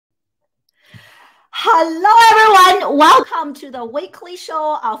Hello, everyone. Welcome to the weekly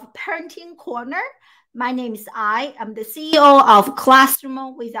show of Parenting Corner. My name is I'm the CEO of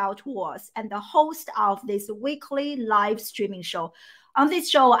Classroom Without Walls and the host of this weekly live streaming show. On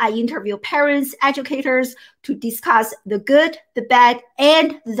this show, I interview parents, educators to discuss the good, the bad,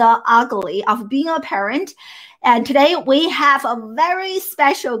 and the ugly of being a parent. And today we have a very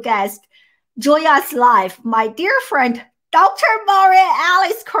special guest join us live, my dear friend, Dr. Maria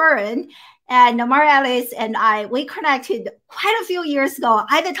Alice Curran. And Maria Alice and we connected quite a few years ago.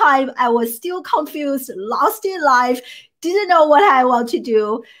 At the time, I was still confused, lost in life, didn't know what I want to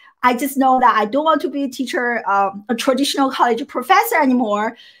do. I just know that I don't want to be a teacher, a traditional college professor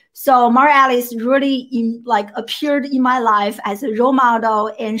anymore. So Maria Alice really appeared in my life as a role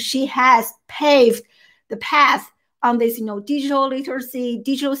model, and she has paved the path on this, digital literacy,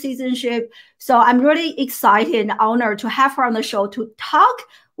 digital citizenship. So I'm really excited and honored to have her on the show to talk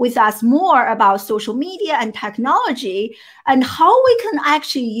with us more about social media and technology and how we can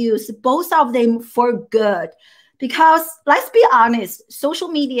actually use both of them for good. Because let's be honest, social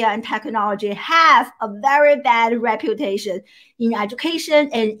media and technology have a very bad reputation in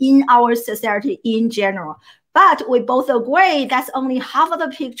education and in our society in general. But we both agree that's only half of the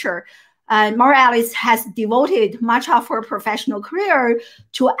picture. Maria Alice has devoted much of her professional career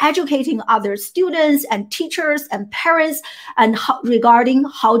to educating other students and teachers and parents and regarding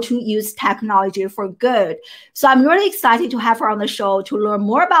how to use technology for good. So I'm really excited to have her on the show to learn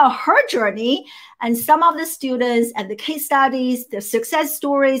more about her journey and some of the students and the case studies, the success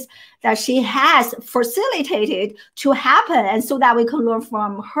stories that she has facilitated to happen, and so that we can learn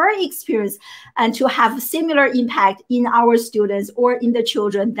from her experience and to have similar impact in our students or in the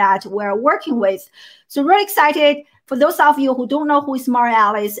children that we're working with. So really excited. For those of you who don't know who is Maria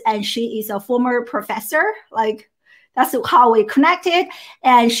Alice, and she is a former professor, that's how we connected.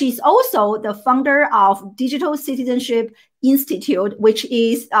 And she's also the founder of Digital Citizenship Institute, which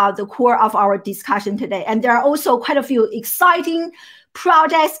is the core of our discussion today. And there are also quite a few exciting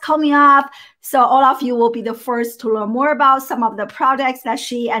projects coming up. So all of you will be the first to learn more about some of the projects that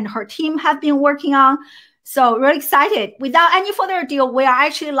she and her team have been working on. So really excited. Without any further ado, we are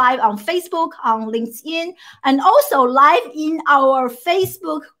actually live on Facebook, on LinkedIn, and also live in our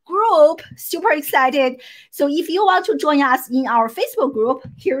Facebook group. Super excited. So if you want to join us in our Facebook group,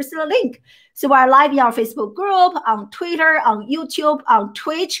 here's the link. So we're live in our Facebook group, on Twitter, on YouTube, on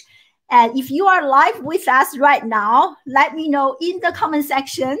Twitch. And if you are live with us right now, let me know in the comment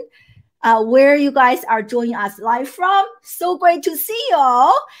section where you guys are joining us live from. So great to see you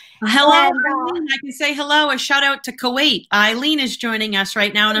all. Hello, Eileen. I can say hello. A shout out to Kuwait. Eileen is joining us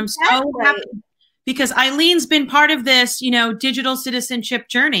right now, and I'm so happy because Eileen's been part of this, digital citizenship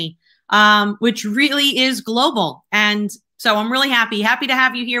journey, which really is global. And so I'm really happy to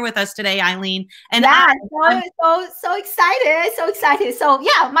have you here with us today, Eileen. And yeah, so excited, so excited. So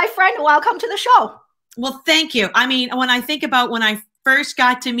yeah, my friend, welcome to the show. Well, thank you. I mean, when I think about when I first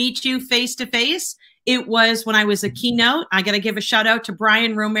got to meet you face to face, it was when I was a keynote. I got to give a shout out to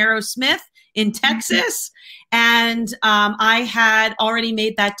Brian Romero Smith in Texas. And I had already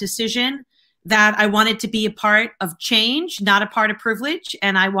made that decision that I wanted to be a part of change, not a part of privilege.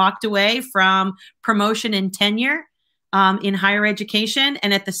 And I walked away from promotion and tenure in higher education.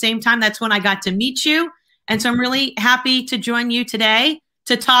 And at the same time, that's when I got to meet you. And so I'm really happy to join you today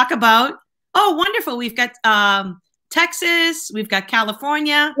to talk about, oh, wonderful. We've got Texas, we've got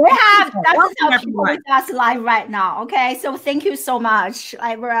California. We have dozens of people with us live right now. Okay, so thank you so much.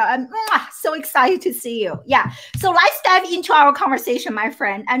 I'm so excited to see you. Yeah, so let's dive into our conversation, my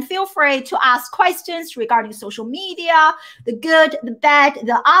friend, and feel free to ask questions regarding social media, the good, the bad,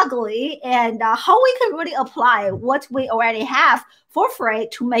 the ugly, and how we can really apply what we already have for free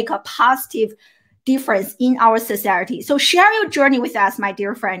to make a positive difference in our society. So share your journey with us, my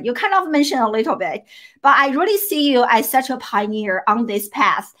dear friend. You kind of mentioned a little bit, but I really see you as such a pioneer on this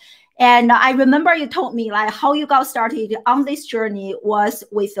path. And I remember you told me how you got started on this journey was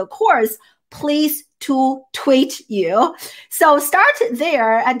with the course, Please to Tweet You. So start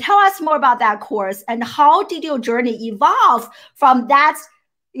there and tell us more about that course and how did your journey evolve from that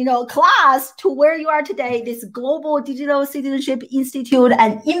class to where you are today, this Global Digital Citizenship Institute,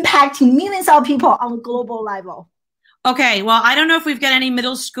 and impacting millions of people on a global level. Okay, well, I don't know if we've got any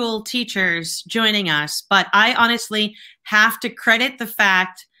middle school teachers joining us, but I honestly have to credit the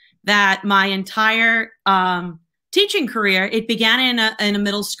fact that my entire teaching career, it began in a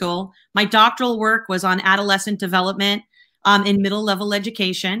middle school. My doctoral work was on adolescent development in middle level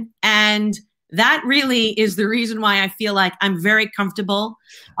education. And that really is the reason why I feel like I'm very comfortable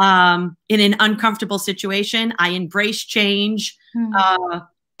in an uncomfortable situation. I embrace change.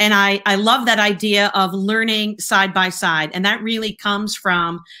 And I love that idea of learning side by side. And that really comes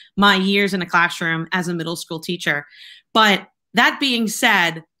from my years in a classroom as a middle school teacher. But that being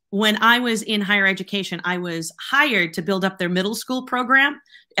said, when I was in higher education, I was hired to build up their middle school program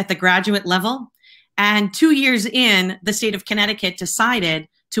at the graduate level. And 2 years in, the state of Connecticut decided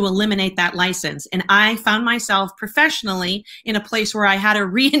to eliminate that license. And I found myself professionally in a place where I had to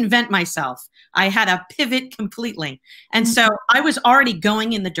reinvent myself. I had to pivot completely. And so I was already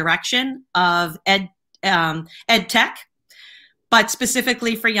going in the direction of ed tech, but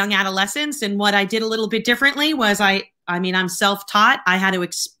specifically for young adolescents. And what I did a little bit differently was I'm self-taught. I had to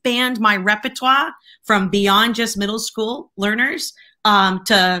expand my repertoire from beyond just middle school learners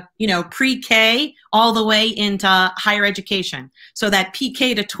to, pre-K all the way into higher education. So that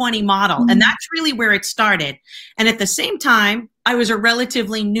PK to 20 model. And that's really where it started. And at the same time, I was a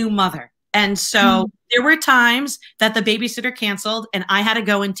relatively new mother. And so there were times that the babysitter canceled and I had to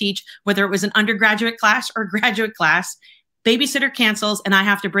go and teach, whether it was an undergraduate class or graduate class. Babysitter cancels and I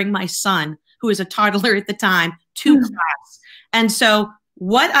have to bring my son, who is a toddler at the time, to class. And so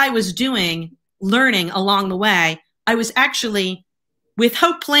what I was doing, learning along the way, I was actually,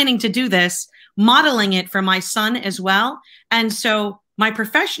 without planning to do this, modeling it for my son as well. And so my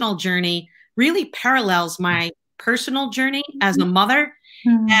professional journey really parallels my personal journey as a mother.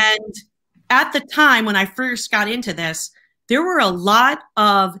 And at the time when I first got into this, there were a lot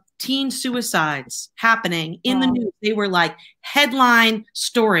of teen suicides happening in the news. They were like headline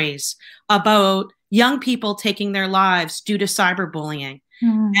stories about young people taking their lives due to cyberbullying.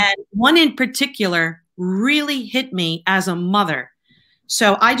 And one in particular really hit me as a mother.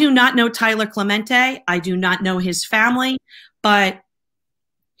 So I do not know Tyler Clemente. I do not know his family, but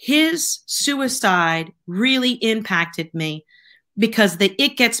his suicide really impacted me because the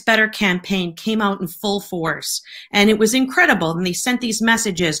It Gets Better campaign came out in full force and it was incredible. And they sent these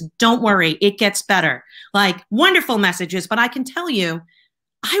messages, don't worry, it gets better, like wonderful messages. But I can tell you,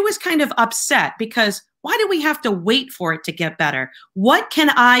 I was kind of upset because why do we have to wait for it to get better? What can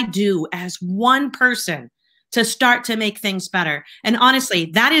I do as one person to start to make things better? And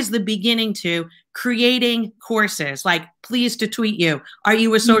honestly, that is the beginning to creating courses like Pleased to Tweet You. Are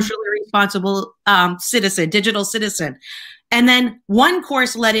you a socially responsible citizen, digital citizen? And then one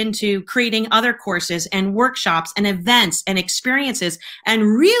course led into creating other courses and workshops and events and experiences and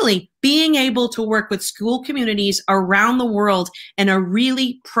really being able to work with school communities around the world in a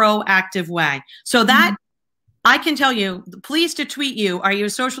really proactive way. So that I can tell you, Pleased to Tweet You, Are You a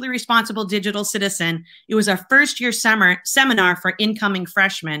Socially Responsible Digital Citizen? It was our first-year seminar for incoming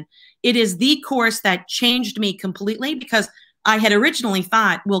freshmen. It is the course that changed me completely because I had originally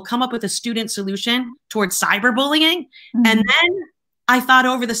thought we'll come up with a student solution towards cyberbullying. And then I thought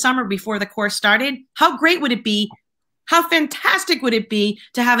over the summer before the course started, how great would it be? How fantastic would it be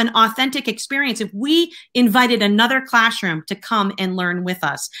to have an authentic experience if we invited another classroom to come and learn with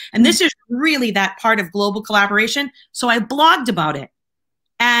us? And this is really that part of global collaboration. So I blogged about it.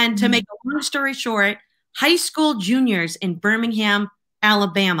 And to make a long story short, high school juniors in Birmingham,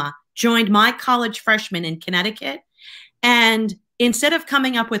 Alabama, joined my college freshmen in Connecticut. And instead of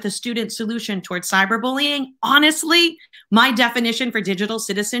coming up with a student solution towards cyberbullying, honestly, my definition for digital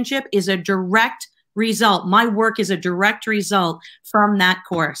citizenship is a direct result. My work is a direct result from that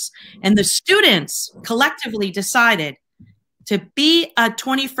course. And the students collectively decided to be a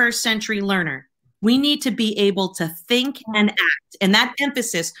 21st century learner, we need to be able to think and act. And that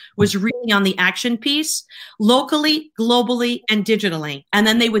emphasis was really on the action piece, locally, globally, and digitally. And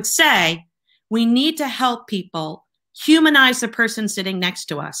then they would say, we need to help people humanize the person sitting next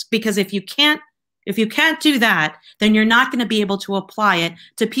to us, because if you can't do that, then you're not going to be able to apply it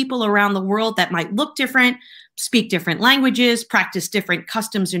to people around the world that might look different, speak different languages, practice different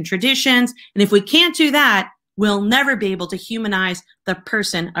customs and traditions. And if we can't do that, we'll never be able to humanize the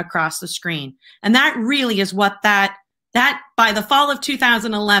person across the screen. And that really is what that by the fall of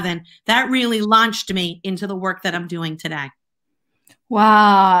 2011, that really launched me into the work that I'm doing today.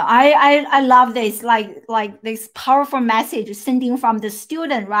 Wow, I love this, like this powerful message sending from the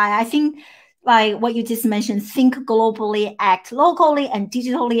student, right? I think like what you just mentioned, think globally, act locally and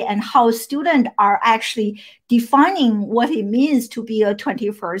digitally, and how students are actually defining what it means to be a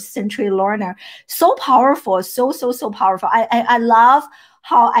 21st century learner. So powerful, so powerful. I love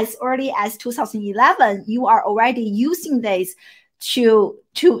how as early as 2011, you are already using this to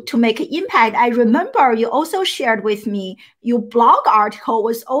make an impact. I remember you also shared with me your blog article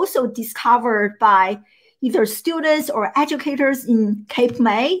was also discovered by either students or educators in Cape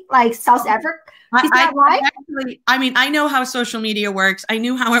May, like South Africa. Is that right? Actually, I mean, I know how social media works. I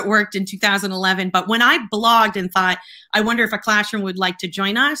knew how it worked in 2011, but when I blogged and thought, I wonder if a classroom would like to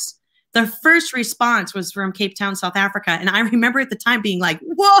join us, the first response was from Cape Town, South Africa. And I remember at the time being like,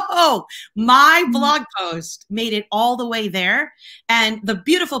 whoa, my blog post made it all the way there. And the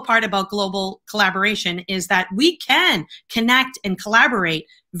beautiful part about global collaboration is that we can connect and collaborate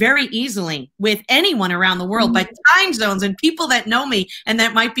very easily with anyone around the world, but time zones, and people that know me and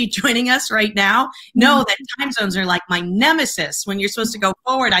that might be joining us right now know that time zones are like my nemesis. When you're supposed to go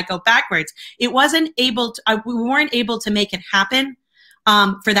forward, I go backwards. It wasn't able to, we weren't able to make it happen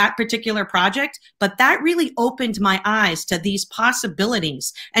for that particular project, but that really opened my eyes to these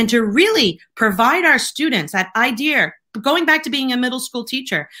possibilities and to really provide our students that idea, going back to being a middle school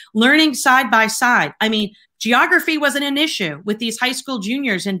teacher, learning side by side. I mean, geography wasn't an issue with these high school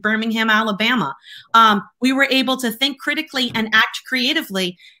juniors in Birmingham, Alabama. We were able to think critically and act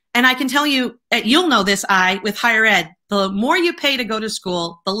creatively. And I can tell you, you'll know this, with higher ed, the more you pay to go to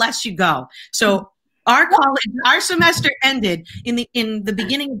school, the less you go. So our semester ended in the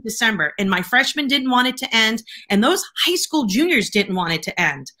beginning of December, and my freshmen didn't want it to end, and those high school juniors didn't want it to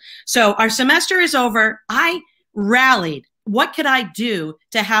end. So our semester is over. I rallied. What could I do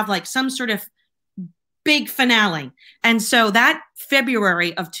to have like some sort of big finale? And so that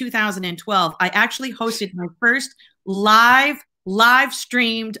February of 2012, I actually hosted my first live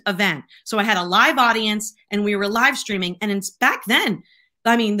streamed event. So I had a live audience and we were live streaming. And back then,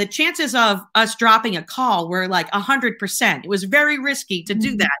 I mean, the chances of us dropping a call were like 100%. It was very risky to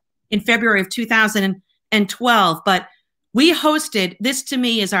do that in February of 2012. But we hosted, this to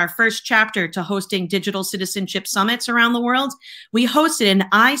me is our first chapter to hosting digital citizenship summits around the world. We hosted an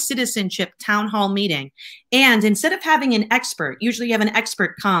iCitizenship town hall meeting. And instead of having an expert, usually you have an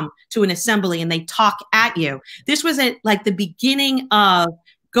expert come to an assembly and they talk at you. This was like the beginning of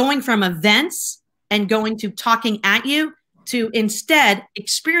going from events and going to talking at you to instead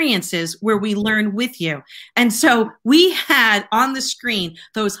experiences where we learn with you. And so we had on the screen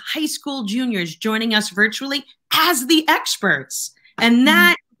those high school juniors joining us virtually as the experts. And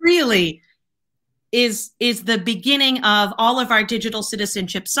that really is the beginning of all of our digital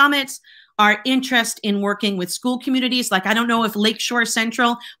citizenship summits, our interest in working with school communities. Like, I don't know if Lakeshore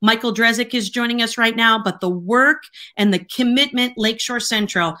Central, Michael Drezick is joining us right now, but the work and the commitment Lakeshore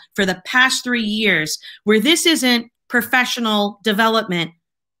Central for the past 3 years, where this isn't professional development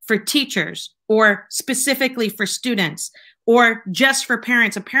for teachers or specifically for students or just for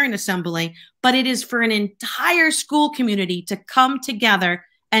parents, a parent assembly, but it is for an entire school community to come together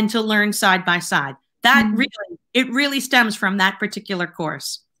and to learn side by side. That really stems from that particular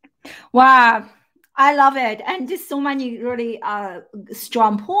course. Wow. I love it. And just so many really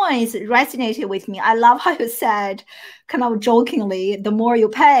strong points resonated with me. I love how you said, kind of jokingly, the more you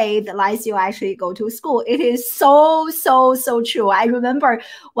pay, the less you actually go to school. It is so true. I remember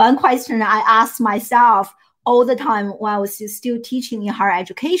one question I asked myself all the time when I was still teaching in higher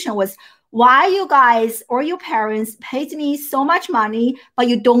education was, why you guys or your parents paid me so much money, but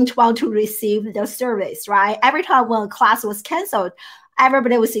you don't want to receive the service, right? Every time when a class was canceled,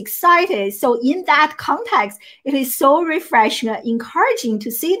 everybody was excited. So in that context, it is so refreshing and encouraging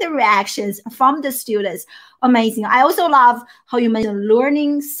to see the reactions from the students. Amazing. I also love how you mentioned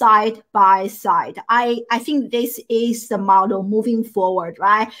learning side by side. I think this is the model moving forward,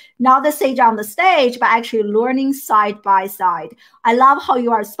 right? Not the sage on the stage, but actually learning side by side. I love how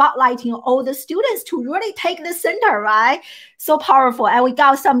you are spotlighting all the students to really take the center, right? So powerful. And we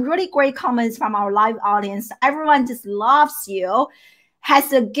got some really great comments from our live audience. Everyone just loves you.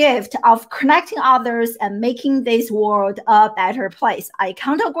 Has a gift of connecting others and making this world a better place. I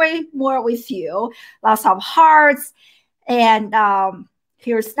can't agree more with you. Lots of hearts. And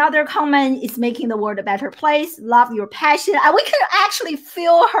here's another comment. It's making the world a better place. Love your passion. And we can actually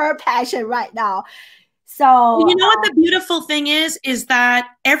feel her passion right now. So you know what the beautiful thing is that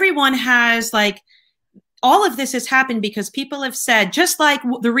everyone has like, all of this has happened because people have said, just like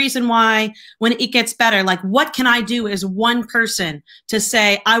the reason why when it gets better, like, what can I do as one person to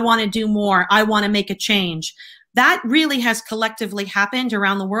say, I want to do more, I want to make a change? That really has collectively happened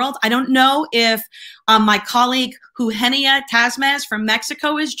around the world. I don't know if my colleague Eugenia Tasmez from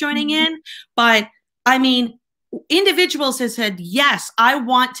Mexico is joining in, but I mean, individuals have said, yes, I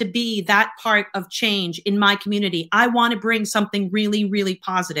want to be that part of change in my community. I want to bring something really, really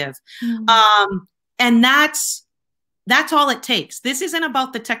positive. And that's all it takes. This isn't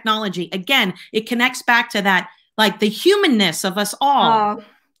about the technology. Again, it connects back to that, like the humanness of us all.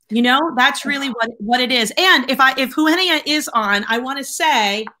 You know, that's really what it is. And if Eugenia is on, I want to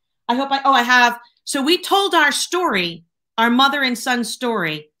say, I hope I have So we told our story, our mother and son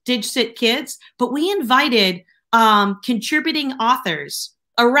story, DigCit Kids, but we invited contributing authors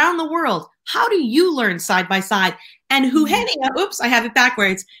around the world. How do you learn side by side? And Eugenia, oops, I have it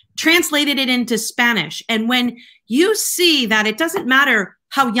backwards, translated it into Spanish. And when you see that it doesn't matter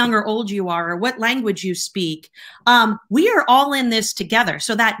how young or old you are or what language you speak, we are all in this together.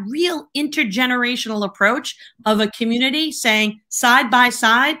 So that real intergenerational approach of a community saying side by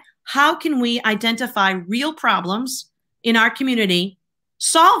side, how can we identify real problems in our community,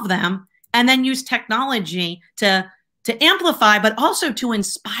 solve them, and then use technology to amplify, but also to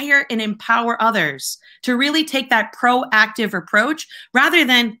inspire and empower others to really take that proactive approach rather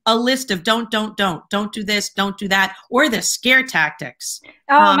than a list of don't do this, don't do that, or the scare tactics.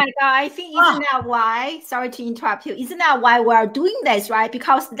 Oh my God, I think isn't that why, sorry to interrupt you, isn't that why we're doing this, right?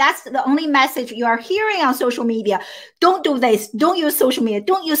 Because that's the only message you are hearing on social media. Don't do this, don't use social media,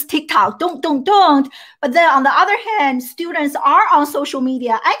 don't use TikTok, don't. But then on the other hand, students are on social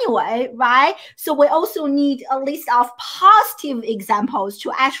media anyway, right? So we also need a list of positive examples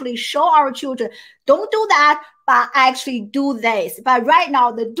to actually show our children, don't do that, but actually do this. But right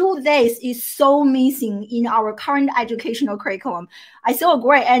now, the do this is so missing in our current educational curriculum. I so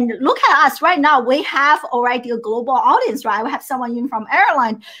agree. And look at us right now. We have already a global audience, right? We have someone in from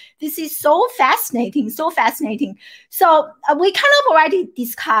Ireland. This is so fascinating, so fascinating. So we kind of already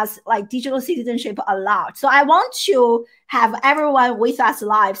discussed like digital citizenship a lot. So I want to have everyone with us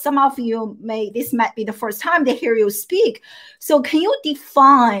live. Some of you this might be the first time they hear you speak. So can you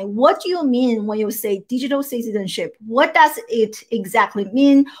define what do you mean when you say digital citizenship? What does it exactly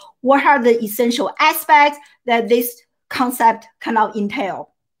mean? What are the essential aspects that this concept kind of entail?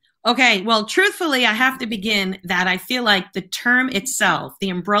 Okay, well, truthfully, I have to begin that I feel like the term itself, the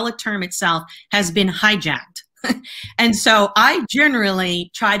umbrella term itself, has been hijacked. And so I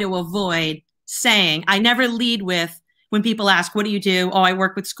generally try to avoid saying, I never lead with, when people ask, what do you do? Oh, I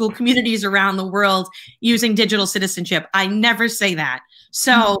work with school communities around the world using digital citizenship. I never say that.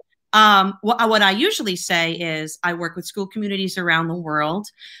 So what I usually say is I work with school communities around the world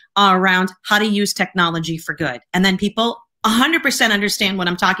around how to use technology for good. And then people 100% understand what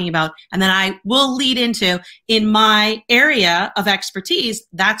I'm talking about. And then I will lead into, in my area of expertise,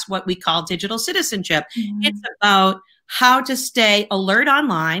 that's what we call digital citizenship. It's about how to stay alert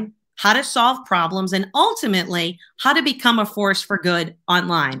online, how to solve problems, and ultimately how to become a force for good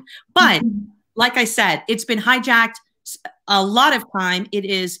online. But like I said, it's been hijacked a lot of time. It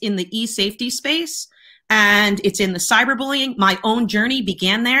is in the e-safety space and it's in the cyberbullying. My own journey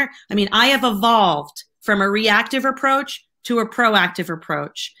began there. I mean, I have evolved from a reactive approach to a proactive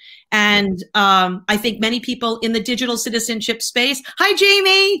approach. And I think many people in the digital citizenship space, hi,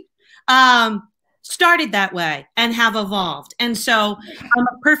 Jamie, started that way and have evolved. And so I'm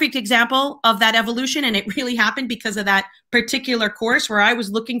a perfect example of that evolution. And it really happened because of that particular course where I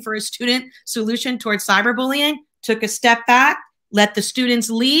was looking for a student solution towards cyberbullying, took a step back, let the students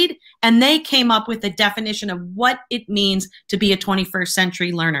lead, and they came up with a definition of what it means to be a 21st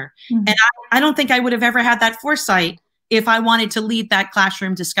century learner. And I don't think I would have ever had that foresight if I wanted to lead that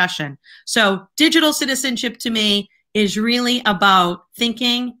classroom discussion. So digital citizenship to me is really about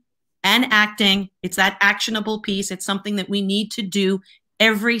thinking and acting. It's that actionable piece. It's something that we need to do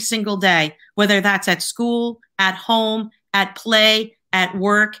every single day, whether that's at school, at home, at play, at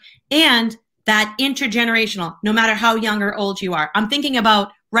work, and that intergenerational, no matter how young or old you are. I'm thinking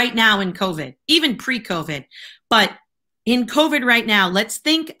about right now in COVID, even pre-COVID, but in COVID right now, let's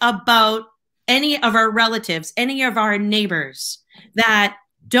think about any of our relatives, any of our neighbors that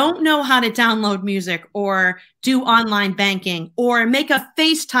don't know how to download music or do online banking or make a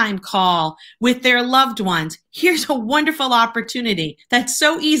FaceTime call with their loved ones. Here's a wonderful opportunity that's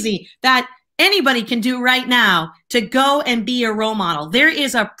so easy that anybody can do right now to go and be a role model. There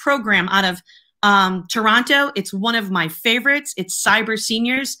is a program out of Toronto. It's one of my favorites. It's Cyber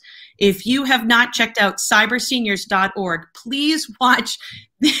Seniors. If you have not checked out cyberseniors.org, please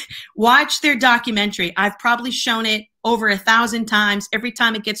watch their documentary. I've probably shown it over 1,000 times. Every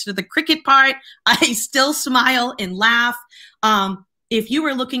time it gets to the cricket part, I still smile and laugh. If you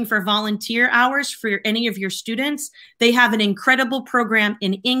are looking for volunteer hours for any of your students, they have an incredible program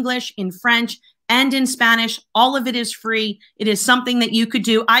in English, in French, and in Spanish. All of it is free. It is something that you could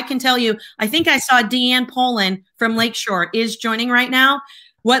do. I can tell you, I think I saw Deanne Poland from Lakeshore is joining right now.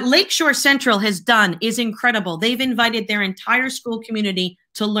 What Lakeshore Central has done is incredible. They've invited their entire school community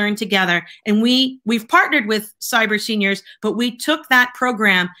to learn together. And we've partnered with Cyber Seniors, but we took that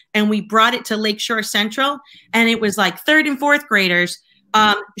program and we brought it to Lakeshore Central. And it was like 3rd and 4th graders.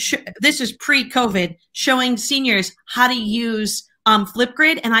 This is pre-COVID, showing seniors how to use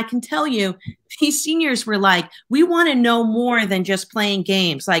Flipgrid. And I can tell you, these seniors were like, we want to know more than just playing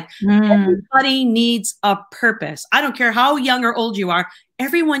games. Like everybody needs a purpose. I don't care how young or old you are.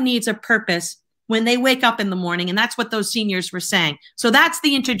 Everyone needs a purpose when they wake up in the morning. And that's what those seniors were saying. So that's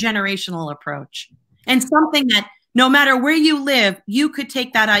the intergenerational approach, and something that no matter where you live, you could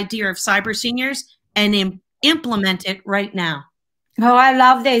take that idea of cyber seniors and implement it right now. Oh, I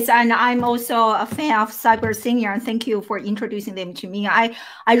love this. And I'm also a fan of Cyber Senior. And thank you for introducing them to me. I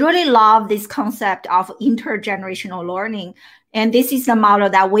really love this concept of intergenerational learning. And this is the model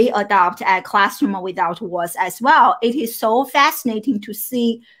that we adopt at Classroom Without Walls as well. It is so fascinating to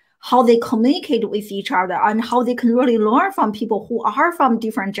see how they communicate with each other and how they can really learn from people who are from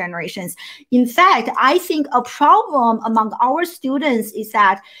different generations. In fact, I think a problem among our students is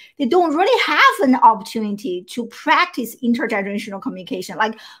that they don't really have an opportunity to practice intergenerational communication.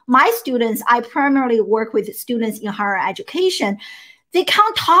 Like my students, I primarily work with students in higher education. They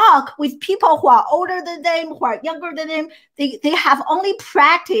can't talk with people who are older than them, who are younger than them. They have only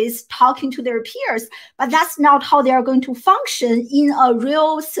practiced talking to their peers, but that's not how they are going to function in a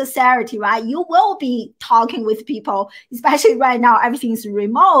real society, right? You will be talking with people, especially right now, everything's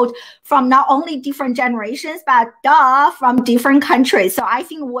remote, from not only different generations, but from different countries. So I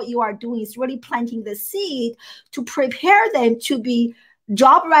think what you are doing is really planting the seed to prepare them to be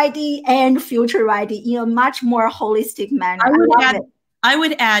job ready and future ready in a much more holistic manner. I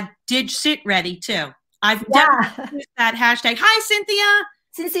would add DigSit ready too. I've definitely used that hashtag. Hi, Cynthia.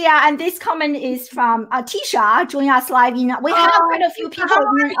 Cynthia, and this comment is from Tisha joining us live. We have quite a few people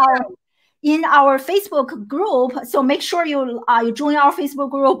in our Facebook group. So make sure you join our Facebook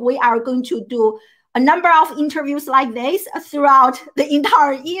group. We are going to do a number of interviews like this throughout the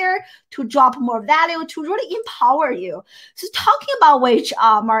entire year to drop more value, to really empower you. So talking about which,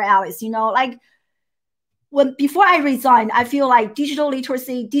 Marie-Alice, like, before I resigned, I feel like digital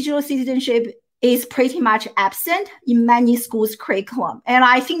literacy, digital citizenship is pretty much absent in many schools' curriculum. And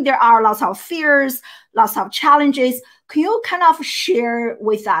I think there are lots of fears, lots of challenges. Can you kind of share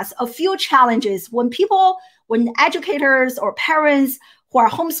with us a few challenges when educators or parents who are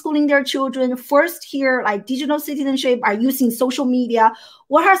homeschooling their children first hear like digital citizenship, are using social media?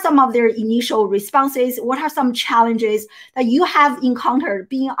 What are some of their initial responses? What are some challenges that you have encountered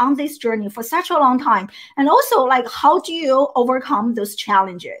being on this journey for such a long time? And also, like, how do you overcome those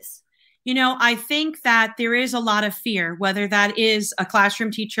challenges? I think that there is a lot of fear, whether that is a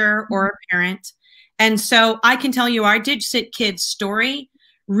classroom teacher or a parent. And so I can tell you our DigSit Kids story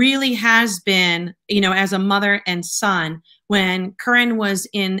really has been, as a mother and son. When Curran was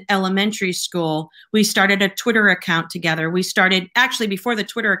in elementary school, we started a Twitter account together. We started, actually before the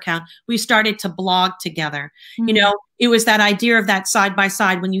Twitter account, we started to blog together. It was that idea of that side by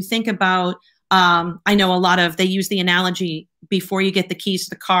side. When you think about, I know they use the analogy, before you get the keys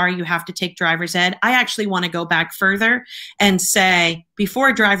to the car, you have to take driver's ed. I actually want to go back further and say,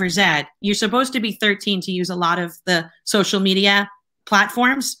 before driver's ed, you're supposed to be 13 to use a lot of the social media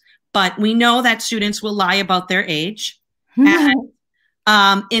platforms, but we know that students will lie about their age. And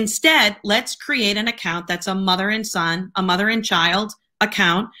instead, let's create an account that's a mother and son, a mother and child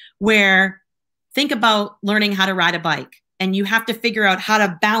account, where think about learning how to ride a bike. And you have to figure out how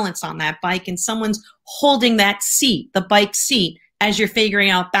to balance on that bike, and someone's holding that seat, the bike seat, as you're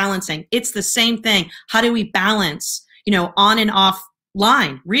figuring out balancing. It's the same thing. How do we balance, on and off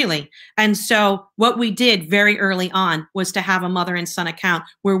line, really? And so what we did very early on was to have a mother and son account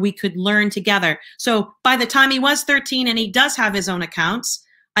where we could learn together. So by the time he was 13 and he does have his own accounts,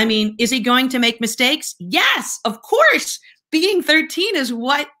 is he going to make mistakes? Yes, of course. Being 13 is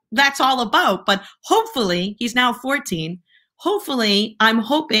what that's all about. But hopefully, he's now 14. Hopefully, I'm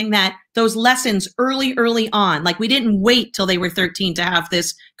hoping that those lessons early on, like we didn't wait till they were 13 to have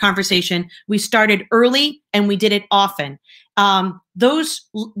this conversation. We started early and we did it often. Those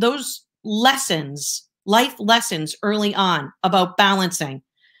lessons, life lessons early on about balancing,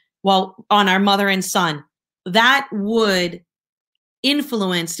 on our mother and son, that would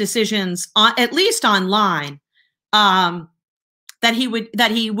influence decisions at least online, that he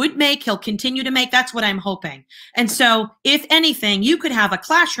would make, he'll continue to make. That's what I'm hoping. And so if anything, you could have a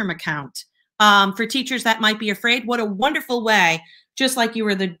classroom account for teachers that might be afraid. What a wonderful way, just like you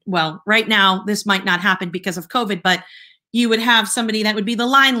were right now, this might not happen because of COVID, but you would have somebody that would be the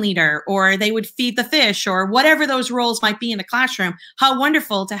line leader, or they would feed the fish, or whatever those roles might be in a classroom. How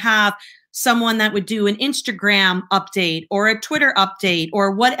wonderful to have someone that would do an Instagram update or a Twitter update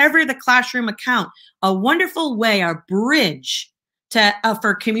or whatever the classroom account. A wonderful way, a bridge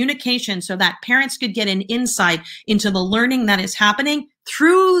for communication so that parents could get an insight into the learning that is happening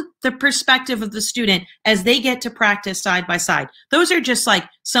through the perspective of the student as they get to practice side by side. Those are just like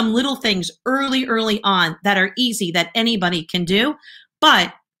some little things early on that are easy that anybody can do.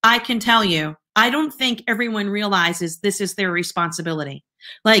 But I can tell you, I don't think everyone realizes this is their responsibility.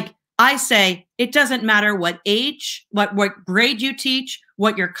 Like I say, it doesn't matter what age, what grade you teach,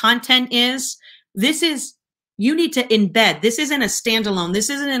 what your content is. You need to embed. This isn't a standalone. This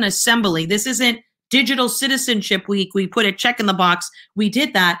isn't an assembly. This isn't Digital Citizenship Week. We put a check in the box. We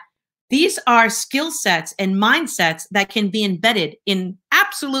did that. These are skill sets and mindsets that can be embedded in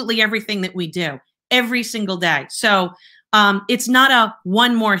absolutely everything that we do every single day. So it's not a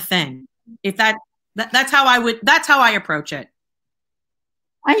one more thing. If that's how I approach it.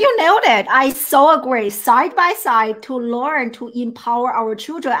 And you nailed it. I so agree. Side by side to learn, to empower our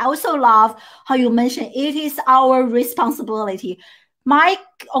children. I also love how you mentioned it is our responsibility. My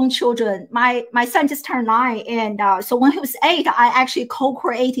own children, my son just turned 9, and so when he was 8, I actually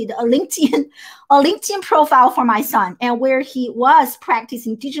co-created a LinkedIn profile for my son, and where he was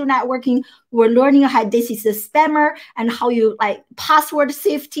practicing digital networking, we're learning how this is a spammer and how you like password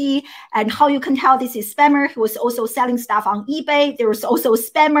safety and how you can tell this is spammer. He was also selling stuff on eBay. There was also a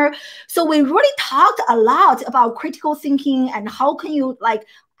spammer. So we really talked a lot about critical thinking and how can you like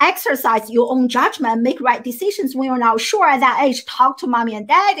exercise your own judgment, make right decisions when you're not sure at that age, talk to mommy and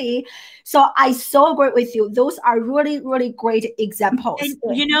daddy. So I so agree with you. Those are really, really great examples.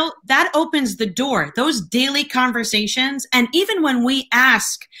 And you know, that opens the door, those daily conversations. And even when we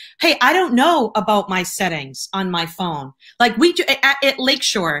ask, hey, I don't know about my settings on my phone. Like we do at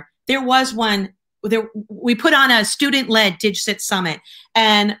Lakeshore, there was one there, we put on a student-led DigCit Summit,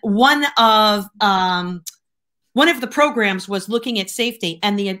 and one of the programs was looking at safety,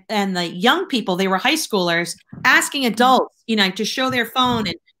 and the young people, they were high schoolers, asking adults, to show their phone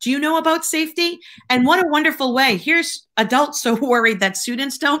and, do you know about safety? And what a wonderful way. Here's adults so worried that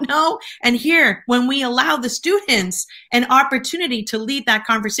students don't know. And here, when we allow the students an opportunity to lead that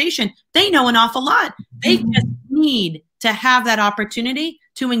conversation, they know an awful lot. They just need to have that opportunity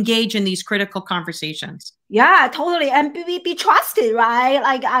to engage in these critical conversations. Yeah, totally. And be trusted, right?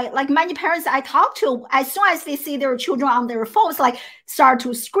 Like many parents I talk to, as soon as they see their children on their phones, like start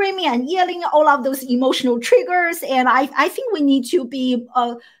to screaming and yelling, all of those emotional triggers. And I think we need to be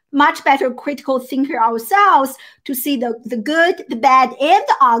a much better critical thinker ourselves to see the good, the bad, and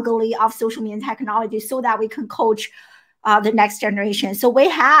the ugly of social media technology so that we can coach the next generation. So we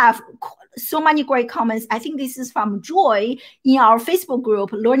have so many great comments. I think this is from Joy in our Facebook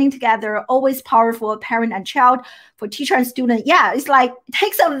group, Learning Together, Always Powerful, Parent and Child, for teacher and student. Yeah, it's like it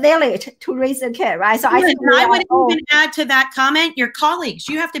takes a village to raise a kid, right? So I think I would even add to that comment, your colleagues.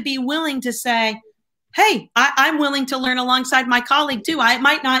 You have to be willing to say, hey, I'm willing to learn alongside my colleague too. I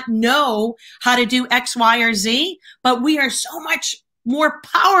might not know how to do X, Y, or Z, but we are so much more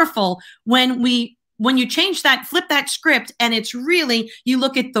powerful when you change that, flip that script, and it's really, you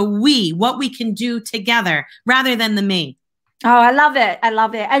look at the we, what we can do together rather than the me. Oh, I love it. I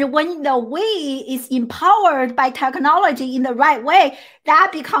love it. And when the we is empowered by technology in the right way,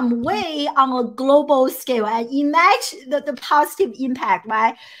 that becomes we on a global scale, and imagine the positive impact,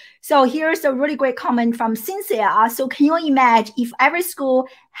 right? So here's a really great comment from Cynthia. So can you imagine if every school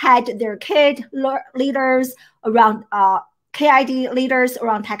had their kid leaders around, KID leaders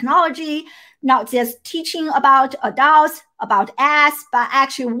around technology, not just teaching about adults, about us, but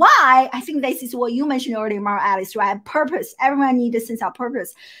actually why. I think this is what you mentioned earlier, Alice, right? Purpose. Everyone needs a sense of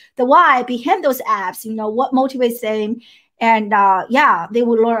purpose. The why behind those apps, what motivates them. And yeah, they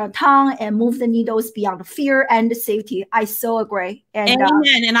will learn a ton and move the needles beyond fear and safety. I so agree. And,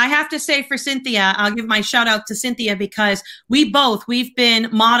 amen. And I have to say for Cynthia, I'll give my shout out to Cynthia because we've been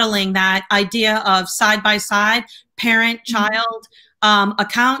modeling that idea of side-by-side, parent-child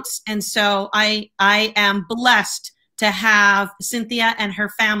accounts. And so I am blessed to have Cynthia and her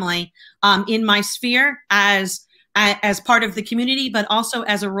family in my sphere as part of the community, but also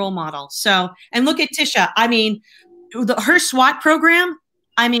as a role model. So, and look at Tisha. I mean, her SWAT program,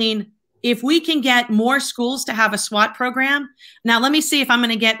 if we can get more schools to have a SWAT program. Now, let me see if I'm going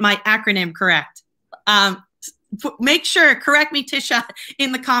to get my acronym correct. Make sure, correct me, Tisha,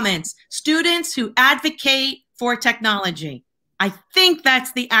 in the comments. Students who advocate for technology. I think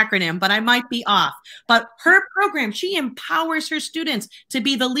that's the acronym, but I might be off. But her program, she empowers her students to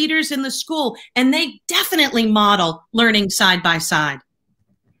be the leaders in the school, and they definitely model learning side by side.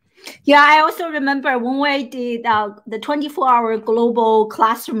 Yeah, I also remember when we did the 24-hour global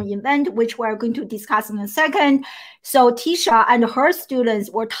classroom event, which we're going to discuss in a second. So Tisha and her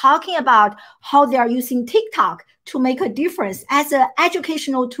students were talking about how they are using TikTok to make a difference as an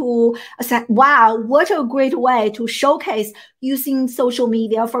educational tool. I said, wow, what a great way to showcase using social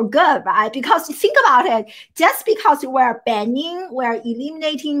media for good, right? Because think about it, just because we're banning, we're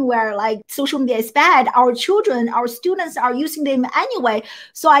eliminating, we're like social media is bad, our children, our students are using them anyway.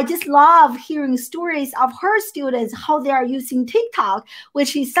 So I just love hearing stories of her students, how they are using TikTok,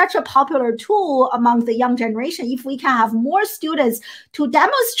 which is such a popular tool among the young generation. If we can have more students to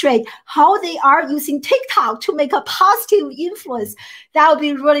demonstrate how they are using TikTok to make a positive influence, that would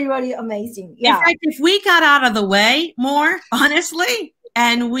be really, really amazing. Yeah. In fact, if we got out of the way more, honestly,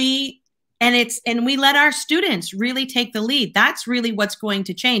 and we let our students really take the lead, that's really what's going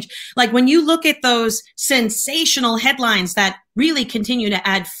to change. Like when you look at those sensational headlines that really continue to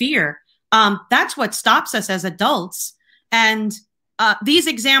add fear, that's what stops us as adults. And these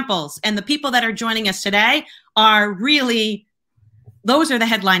examples and the people that are joining us today are really, those are the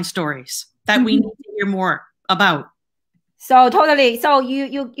headline stories that we need to hear more about. So totally. So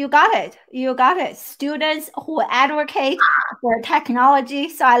you got it. You got it. Students who advocate for technology.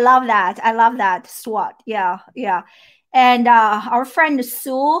 So I love that. I love that, SWAT. Yeah, yeah. And our friend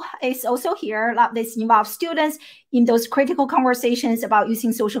Sue is also here. This involves students in those critical conversations about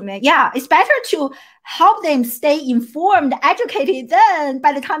using social media. Yeah, it's better to help them stay informed, educated, than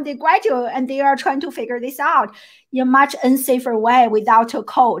by the time they graduate and they are trying to figure this out in a much unsafer way without a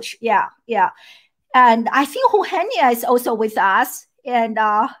coach. Yeah, yeah. And I think Eugenia is also with us, and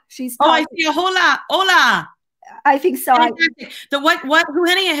she's. Oh, I see. Hola. I think so. What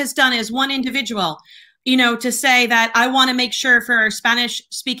Eugenia has done as one individual, to say that I want to make sure for our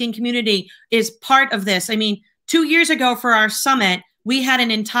Spanish-speaking community is part of this. I mean, 2 years ago for our summit, we had an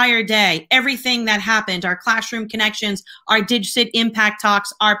entire day, everything that happened, our classroom connections, our DigCit impact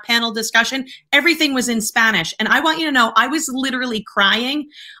talks, our panel discussion, everything was in Spanish. And I want you to know, I was literally crying.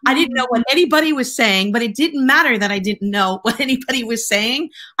 I didn't know what anybody was saying, but it didn't matter that I didn't know what anybody was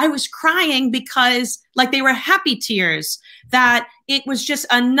saying. I was crying because like they were happy tears, that it was just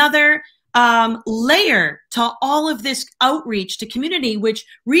another layer to all of this outreach to community, which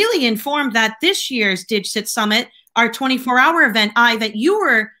really informed that this year's DigCit Summit, our 24-hour event, that you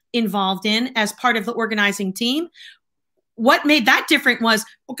were involved in as part of the organizing team. What made that different was,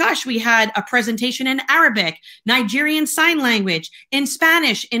 oh gosh, we had a presentation in Arabic, Nigerian Sign Language, in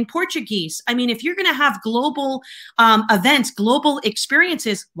Spanish, in Portuguese. I mean, if you're going to have global events, global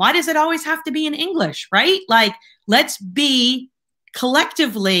experiences, why does it always have to be in English, right? Like, let's be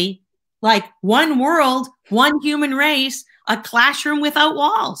collectively like one world, one human race, a classroom without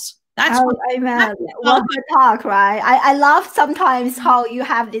walls. That's amen. What a talk, right? I love sometimes how you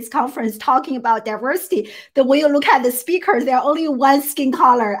have this conference talking about diversity. The way you look at the speakers, they're only one skin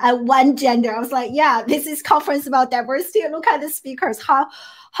color and one gender. I was like, yeah, this is conference about diversity. Look at the speakers, how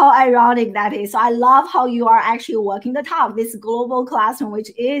ironic that is. So I love how you are actually working the talk, this global classroom, which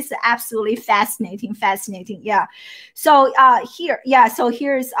is absolutely fascinating. Yeah. So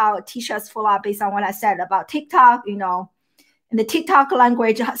here's Tisha's follow-up based on what I said about TikTok, in the TikTok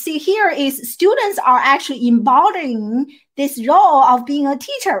language. See, here is students are actually embodying this role of being a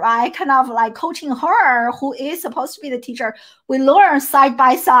teacher, right? Kind of like coaching her, who is supposed to be the teacher. We learn side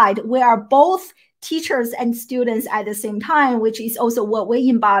by side. We are both teachers and students at the same time, which is also what we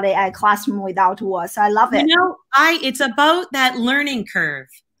embody at Classroom Without Walls. So I love it. It's about that learning curve.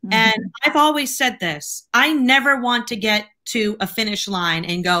 And I've always said this, I never want to get to a finish line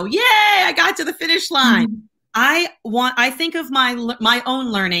and go, yay, I got to the finish line. I think of my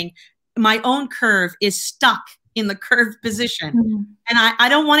own learning, my own curve is stuck in the curved position. And I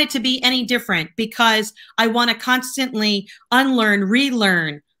don't want it to be any different, because I want to constantly unlearn,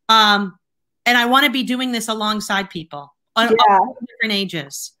 relearn. And I want to be doing this alongside people on all different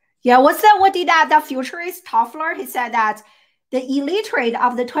ages. Yeah. What did that futurist Toffler? He said that the illiterate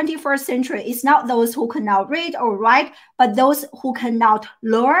of the 21st century is not those who cannot read or write, but those who cannot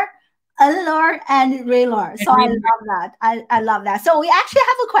learn, unlearn, and relearn. So I love that. I love that. So we actually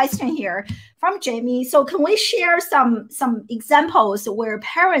have a question here from Jamie. So can we share some examples where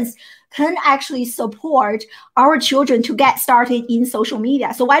parents can actually support our children to get started in social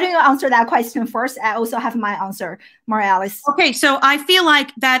media? So why don't you answer that question first? I also have my answer, Maria-Alice. Okay, so I feel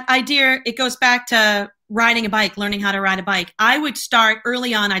like that idea, it goes back to riding a bike, learning how to ride a bike. I would start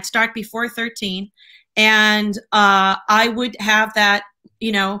early on. I'd start before 13, and I would have that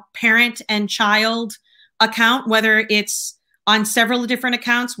parent and child account, whether it's on several different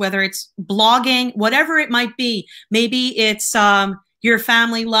accounts, whether it's blogging, whatever it might be. Maybe it's your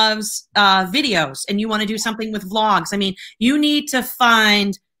family loves videos and you want to do something with vlogs. I mean, you need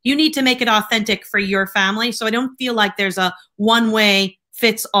to make it authentic for your family. So I don't feel like there's a one-way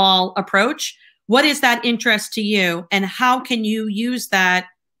fits all approach. what is that interest to you, and how can you use that?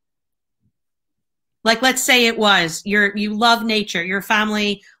 Like, let's say it was you love nature, your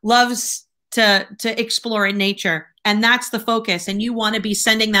family loves to explore in nature, and that's the focus, and you want to be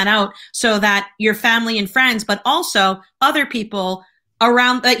sending that out so that your family and friends, but also other people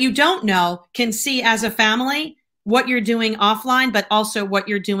around that you don't know, can see as a family what you're doing offline, but also what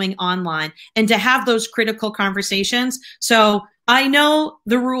you're doing online, and to have those critical conversations. So I know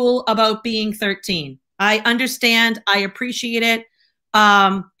the rule about being 13. I understand, I appreciate it.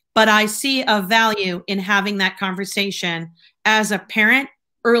 But I see a value in having that conversation as a parent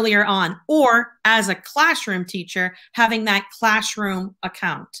earlier on, or as a classroom teacher, having that classroom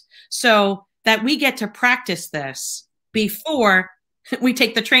account, so that we get to practice this before we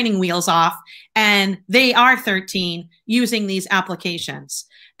take the training wheels off and they are 13 using these applications.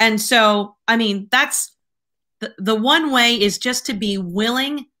 And so, I mean, that's the one way, is just to be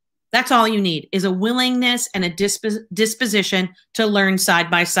willing. That's all you need, is a willingness and a disposition to learn side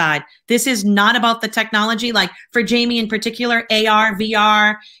by side. This is not about the technology. Like for Jamie in particular, AR,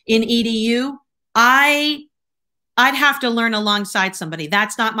 VR in EDU, I'd have to learn alongside somebody.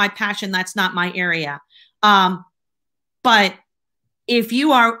 That's not my passion. That's not my area. But if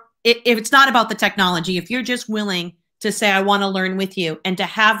it's not about the technology, if you're just willing to say, I want to learn with you, and to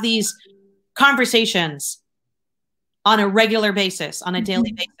have these conversations on a regular basis, on a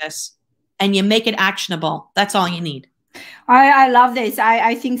daily basis, and you make it actionable, that's all you need. I love this.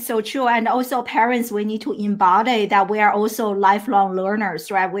 I think so too. And also parents, we need to embody that we are also lifelong learners,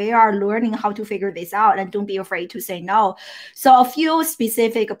 right? We are learning how to figure this out, and don't be afraid to say no. So a few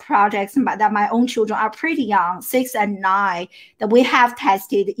specific projects that my own children are pretty young, 6 and 9, that we have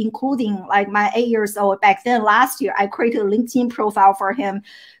tested, including like my 8 years old back then, last year, I created a LinkedIn profile for him.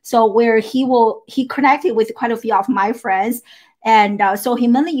 So where he connected with quite a few of my friends. And so he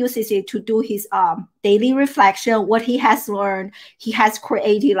mainly uses it to do his daily reflection, what he has learned. He has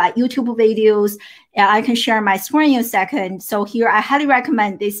created like YouTube videos, and I can share my screen in a second. So here, I highly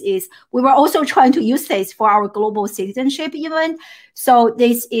recommend this. We were also trying to use this for our global citizenship event. So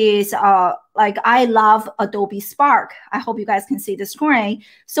this is like, I love Adobe Spark. I hope you guys can see the screen.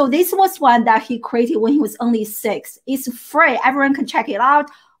 So this was one that he created when he was only 6. It's free. Everyone can check it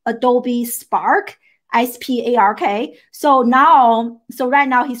out. Adobe Spark. SPARK. So right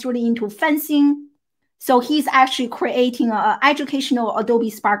now he's really into fencing. So he's actually creating an educational Adobe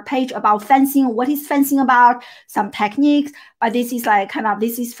Spark page about fencing, what he's fencing about, some techniques. But this is like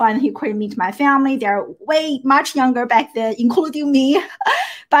this is fun. He created Meet My Family. They're way much younger back then, including me.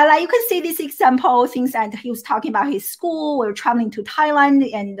 But like you can see this example, things that he was talking about his school. We're traveling to Thailand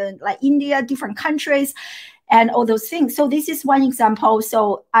and like India, different countries, and all those things. So this is one example.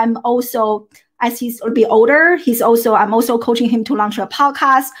 So I'm also, as he's a bit older, I'm also coaching him to launch a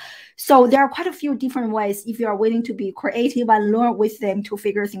podcast. So there are quite a few different ways if you are willing to be creative and learn with them to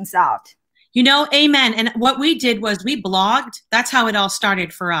figure things out. You know, amen. And what we did was we blogged. That's how it all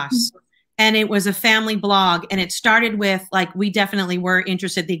started for us. Mm-hmm. And it was a family blog. And it started with, like, we definitely were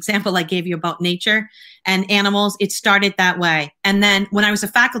interested. The example I gave you about nature and animals, it started that way. And then when I was a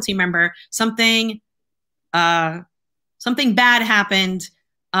faculty member, something bad happened.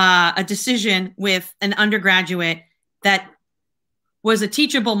 A decision with an undergraduate that was a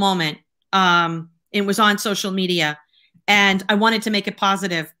teachable moment. It was on social media, and I wanted to make it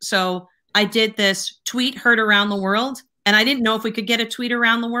positive. So I did this tweet heard around the world, and I didn't know if we could get a tweet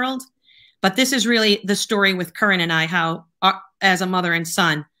around the world, but this is really the story with Curran and I, how as a mother and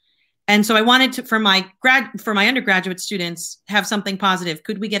son. And so I wanted to, for my undergraduate students, have something positive.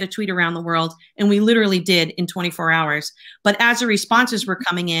 Could we get a tweet around the world? And we literally did in 24 hours. But as the responses were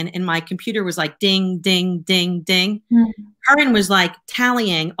coming in, and my computer was like, ding, ding, ding, ding. Mm-hmm. Curran was like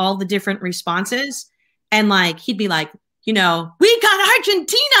tallying all the different responses. And like, he'd be like, you know, we got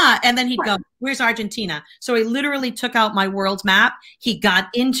Argentina. And then he'd go, where's Argentina? So he literally took out my world map. He got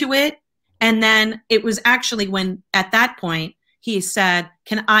into it. And then it was actually when, at that point, he said,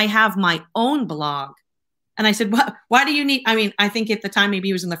 can I have my own blog? And I said, why do you need, I think at the time, maybe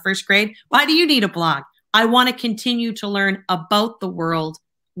he was in the 1st grade. Why do you need a blog? I want to continue to learn about the world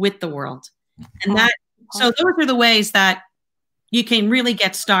with the world. And so those are the ways that you can really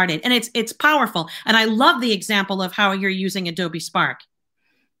get started. And it's powerful. And I love the example of how you're using Adobe Spark.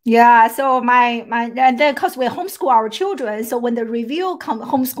 Yeah, so and then because we homeschool our children, so when the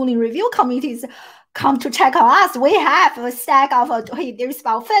homeschooling review committees come to check on us. We have a stack of there's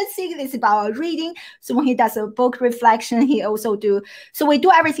about fencing, there's about reading. So when he does a book reflection, he also do. So we do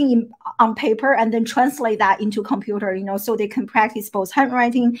everything on paper and then translate that into computer, you know, so they can practice both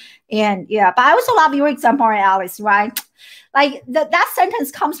handwriting and yeah. But I also love your example, Alice, right? Like that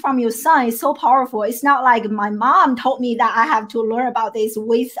sentence comes from your son is so powerful. It's not like my mom told me that I have to learn about this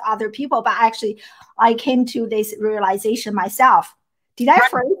with other people, but actually I came to this realization myself. Did I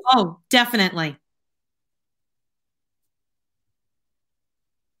phrase? Oh, definitely.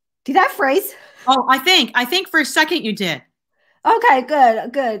 Did I phrase? Oh, I think for a second you did. Okay,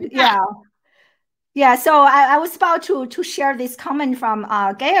 good. Yeah. So I was about to share this comment from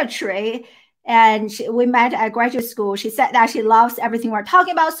Gayatri, and we met at graduate school. She said that she loves everything we're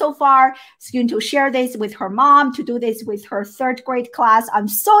talking about so far. She's going to share this with her mom, to do this with her 3rd grade class. I'm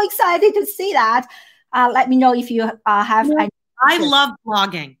so excited to see that. Let me know if you have any. I love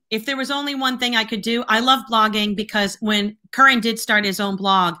blogging. If there was only one thing I could do, I love blogging, because when Curran did start his own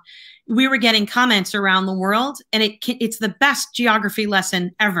blog, we were getting comments around the world, and it's the best geography lesson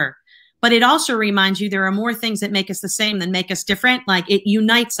ever. But it also reminds you there are more things that make us the same than make us different. Like it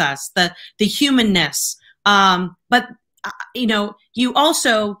unites us, the humanness. But you know, you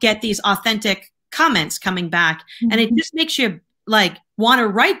also get these authentic comments coming back, and it just makes you like want to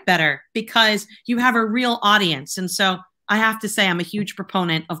write better because you have a real audience. And so I have to say I'm a huge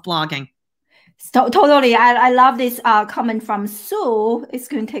proponent of blogging. So, totally. I love this comment from Sue. It's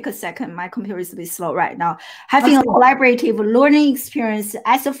going to take a second. My computer is a bit slow right now. Having a collaborative learning experience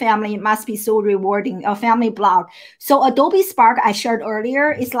as a family must be so rewarding, a family blog. So Adobe Spark, I shared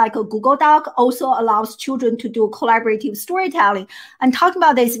earlier, is like a Google Doc, also allows children to do collaborative storytelling. And talking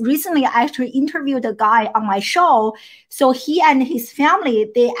about this, recently I actually interviewed a guy on my show. So he and his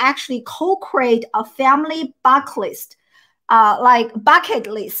family, they actually co-create a family bucket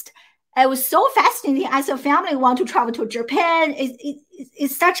list. It was so fascinating. As a family, want to travel to Japan.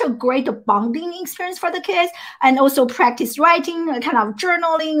 It's such a great bonding experience for the kids, and also practice writing, kind of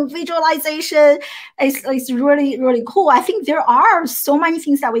journaling, visualization. It's really, really cool. I think there are so many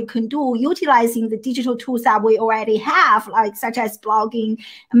things that we can do utilizing the digital tools that we already have, like such as blogging,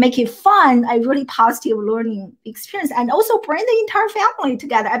 and make it fun, a really positive learning experience, and also bring the entire family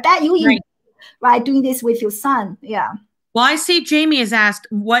together. I bet you, right, doing this with your son. Yeah. Well, I see Jamie has asked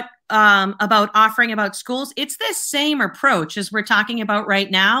what about offering about schools. It's the same approach as we're talking about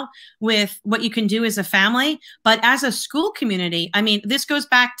right now with what you can do as a family, but as a school community. I mean, this goes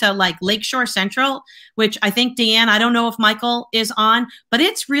back to like Lakeshore Central, which I think Deanne, I don't know if Michael is on, but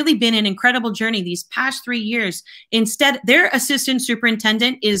it's really been an incredible journey these past 3 years. Instead, their assistant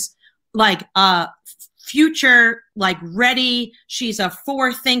superintendent is like future, like ready. She's a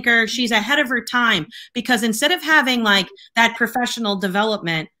forward thinker. She's ahead of her time, because instead of having like that professional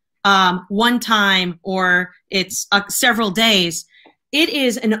development one time or it's several days, it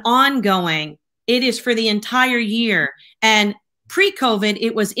is an ongoing, it is for the entire year. And pre-COVID,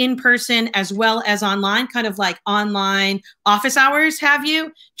 it was in person as well as online, kind of like online office hours, have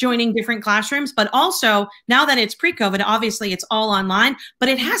you joining different classrooms. But also now that it's pre-COVID, obviously it's all online, but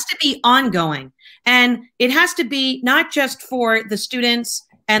it has to be ongoing. And it has to be not just for the students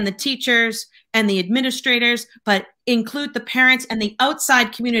and the teachers and the administrators, but include the parents and the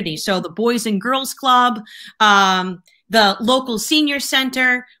outside community. So the Boys and Girls Club, the local senior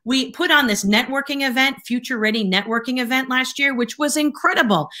center. We put on this networking event, Future Ready networking event last year, which was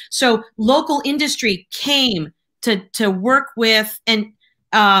incredible. So local industry came to work with and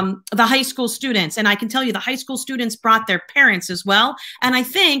the high school students. And I can tell you the high school students brought their parents as well. And I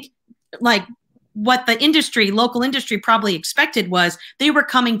think like what the industry, local industry probably expected was they were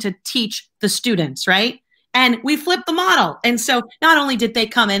coming to teach the students, right? And we flipped the model. And so not only did they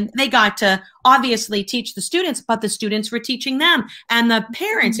come in, they got to obviously teach the students, but the students were teaching them. And the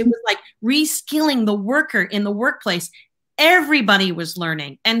parents, it was like reskilling the worker in the workplace. Everybody was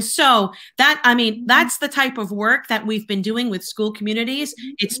learning. And so that, I mean, that's the type of work that we've been doing with school communities.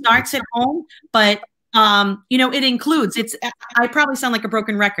 It starts at home, but you know, it includes, I probably sound like a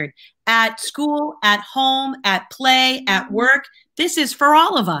broken record, at school, at home, at play, at work. This is for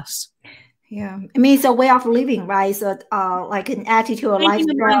all of us. Yeah. I mean, it's a way of living, right? So like an attitude or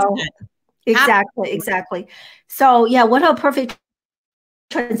lifestyle. Exactly. So yeah, what a perfect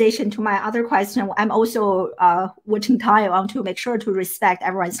transition to my other question. I'm also watching time. I want to make sure to respect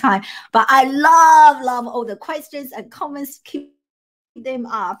everyone's time. But I love all the questions and comments. Keep them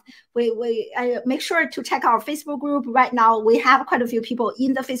up. I make sure to check our Facebook group. Right now, we have quite a few people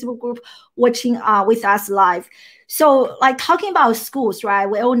in the Facebook group watching with us live. So like talking about schools, right?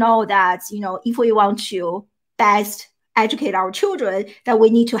 We all know that, you know, if we want to best educate our children, that we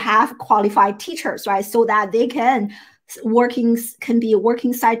need to have qualified teachers, right? So that they can be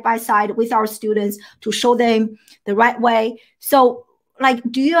working side by side with our students to show them the right way. So like,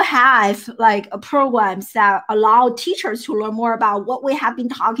 do you have like programs that allow teachers to learn more about what we have been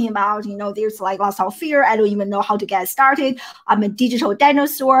talking about? You know, there's like lots of fear. I don't even know how to get started. I'm a digital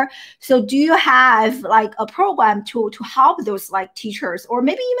dinosaur. So do you have like a program to help those like teachers, or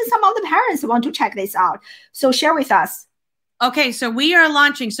maybe even some of the parents want to check this out? So share with us. Okay, so we are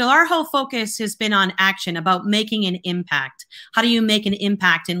launching. So our whole focus has been on action, about making an impact. How do you make an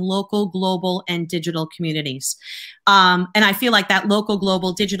impact in local, global, and digital communities? And I feel like that local,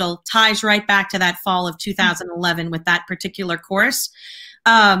 global, digital ties right back to that fall of 2011 with that particular course.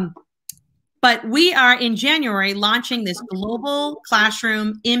 But we are in January launching this Global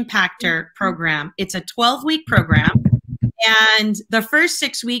Classroom Impactor program. It's a 12-week program. And the first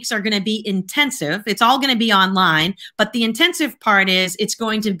 6 weeks are going to be intensive. It's all going to be online, but the intensive part is it's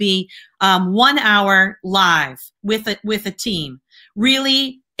going to be 1 hour live with a team,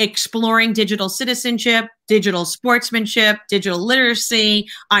 really exploring digital citizenship, digital sportsmanship, digital literacy,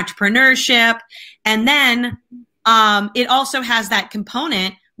 entrepreneurship. And then it also has that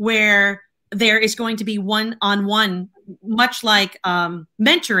component where there is going to be one-on-one, much like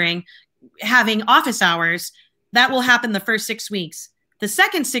mentoring, having office hours. That will happen the first 6 weeks. The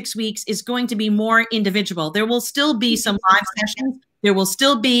second 6 weeks is going to be more individual. There will still be some live sessions. There will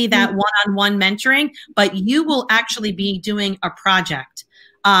still be that one-on-one mentoring, but you will actually be doing a project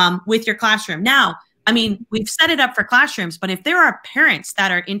with your classroom. Now, I mean, we've set it up for classrooms, but if there are parents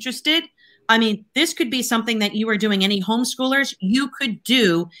that are interested, I mean, this could be something that you are doing, any homeschoolers, you could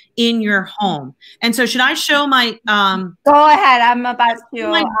do in your home. And so should I show my... Go ahead. I'm about to ask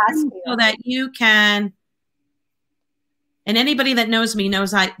you. So that you can... And anybody that knows me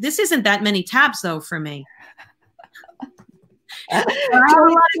knows this isn't that many tabs though for me. I like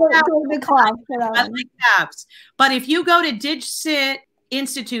tabs. But if you go to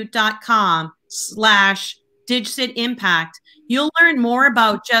digcitinstitute.com/DigCitImpact, you'll learn more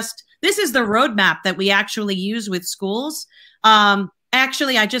about this is the roadmap that we actually use with schools.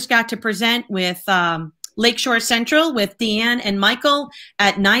 Actually, I just got to present with Lakeshore Central with Deanne and Michael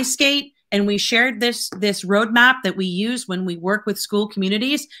at NYSCATE. And we shared this roadmap that we use when we work with school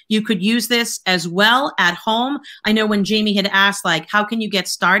communities. You could use this as well at home. I know when Jamie had asked, like, how can you get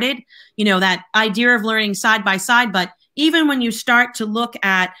started? You know, that idea of learning side by side. But even when you start to look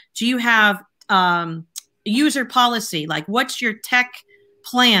at, do you have user policy? Like, what's your tech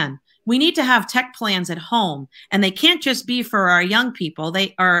plan? We need to have tech plans at home, and they can't just be for our young people.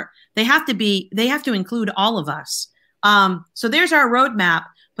 They have to include all of us. So there's our roadmap.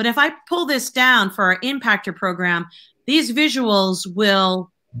 But if I pull this down for our Impactor program, these visuals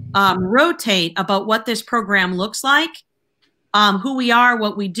will rotate about what this program looks like, who we are,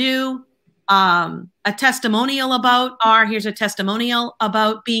 what we do, a testimonial about here's a testimonial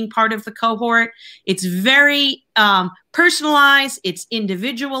about being part of the cohort. It's very personalized, it's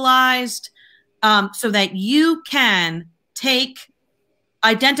individualized, so that you can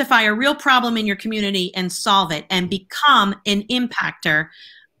identify a real problem in your community and solve it and become an impactor.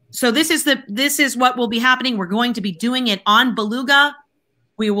 So this is what will be happening. We're going to be doing it on Beluga.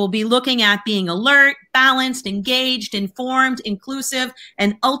 We will be looking at being alert, balanced, engaged, informed, inclusive,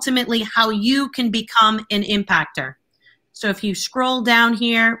 and ultimately how you can become an impactor. So if you scroll down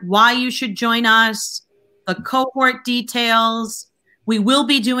here, why you should join us, the cohort details. We will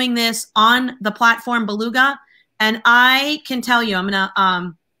be doing this on the platform Beluga. And I can tell you,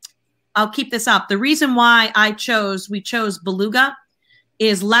 I'll keep this up. The reason why we chose Beluga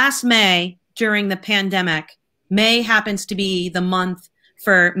is last May, during the pandemic. May happens to be the month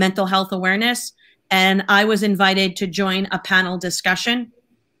for mental health awareness, and I was invited to join a panel discussion.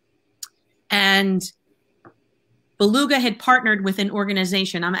 And Beluga had partnered with an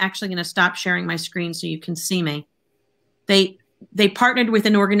organization. I'm actually going to stop sharing my screen so you can see me. They partnered with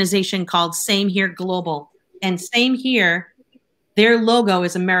an organization called Same Here Global. And Same Here, their logo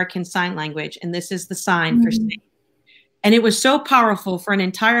is American Sign Language, and this is the sign for Same. And it was so powerful for an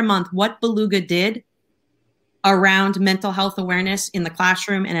entire month what Beluga did around mental health awareness in the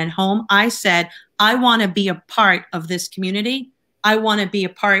classroom and at home. I said, I want to be a part of this community. I want to be a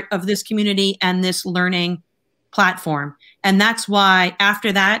part of this community and this learning platform. And that's why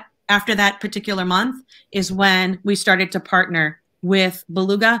after that particular month is when we started to partner with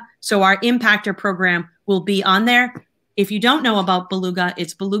Beluga. So our Impactor program will be on there. If you don't know about Beluga,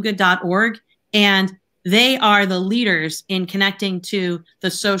 it's beluga.org. And they are the leaders in connecting to the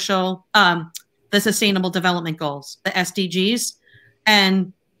Sustainable Development Goals, the SDGs.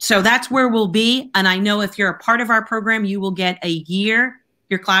 And So that's where we'll be. And I know if you're a part of our program, you will get a year.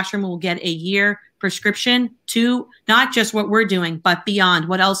 Your classroom will get a year prescription to not just what we're doing, but beyond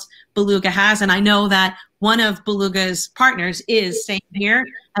what else Beluga has. And I know that one of Beluga's partners is St. Here.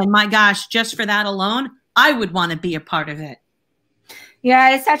 And my gosh, just for that alone, I would want to be a part of it.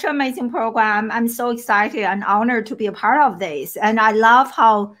 Yeah, it's such an amazing program. I'm so excited and honored to be a part of this. And I love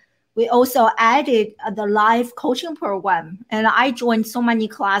how we also added the live coaching program. And I joined so many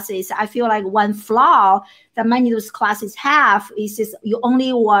classes. I feel like one flaw that many of those classes have is just you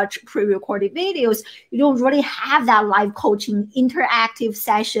only watch pre-recorded videos. You don't really have that live coaching interactive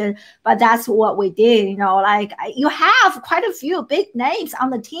session, but that's what we did. You know, like you have quite a few big names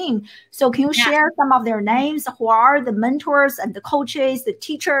on the team. So can you share some of their names? Who are the mentors and the coaches, the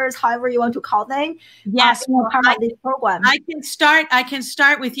teachers, however you want to call them? Yes, part of this program. I can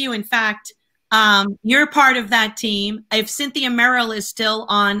start with you. In fact, you're part of that team. If Cynthia Merrill is still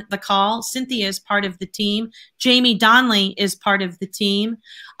on the call, Cynthia is part of the team. Jamie Donnelly is part of the team.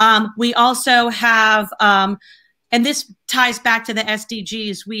 We also have, and this ties back to the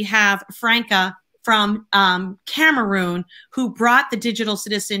SDGs, we have Franca from Cameroon, who brought the Digital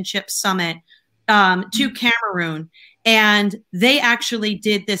Citizenship Summit to Cameroon. And they actually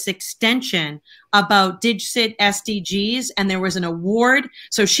did this extension about DigCit SDGs, and there was an award.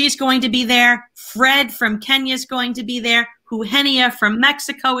 So she's going to be there. Fred from Kenya is going to be there. Eugenia from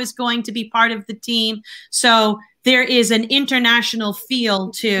Mexico is going to be part of the team. So there is an international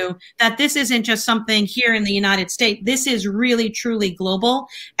feel to that. This isn't just something here in the United States. This is really, truly global.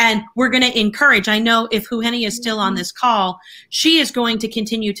 And we're going to encourage, I know if Eugenia is still on this call, she is going to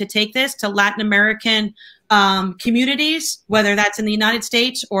continue to take this to Latin American communities, whether that's in the United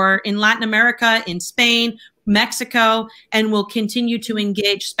States or in Latin America, in Spain, Mexico, and will continue to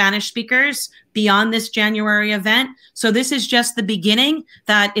engage Spanish speakers beyond this January event. So this is just the beginning,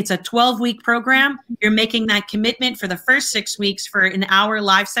 that it's a 12-week program. You're making that commitment for the first 6 weeks for an hour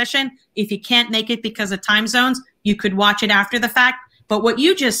live session. If you can't make it because of time zones, you could watch it after the fact. But what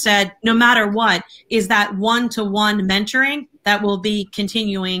you just said, no matter what, is that one-to-one mentoring that will be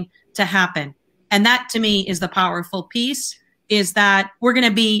continuing to happen. And that, to me, is the powerful piece, is that we're going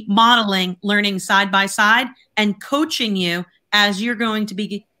to be modeling learning side by side and coaching you as you're going to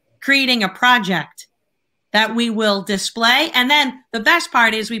be creating a project that we will display. And then the best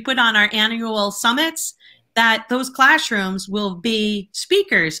part is we put on our annual summits, that those classrooms will be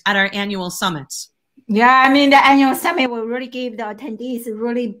speakers at our annual summits. Yeah, I mean, the annual summit will really give the attendees a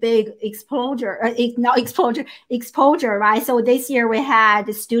really big exposure, right? So this year we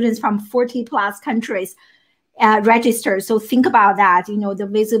had students from 40 plus countries registered. So think about that, you know, the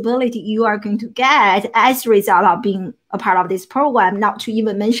visibility you are going to get as a result of being a part of this program, not to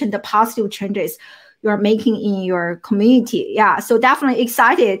even mention the positive changes you're making in your community. Yeah, so definitely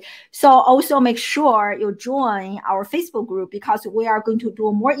excited. So also make sure you join our Facebook group, because we are going to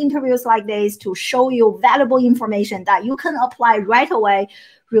do more interviews like this to show you valuable information that you can apply right away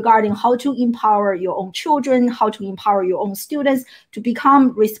regarding how to empower your own children, how to empower your own students to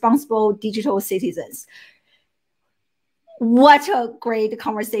become responsible digital citizens. What a great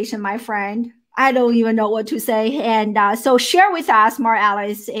conversation, my friend. I don't even know what to say. And so share with us more,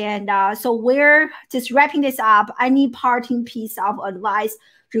 Alice. And so we're just wrapping this up. Any parting piece of advice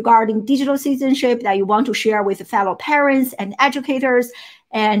regarding digital citizenship that you want to share with fellow parents and educators?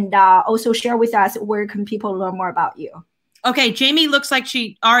 And also share with us, where can people learn more about you? Okay, Jamie looks like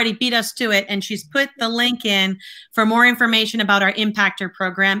she already beat us to it, and she's put the link in for more information about our Impactor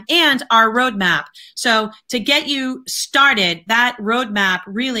program and our roadmap. So to get you started, that roadmap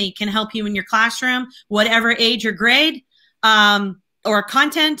really can help you in your classroom, whatever age or grade or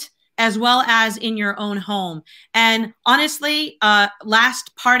content, as well as in your own home. And honestly,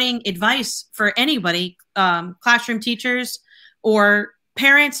 last parting advice for anybody, classroom teachers or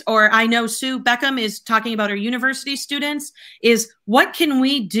parents, or I know Sue Beckham is talking about her university students, is what can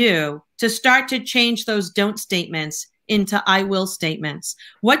we do to start to change those don't statements into I will statements?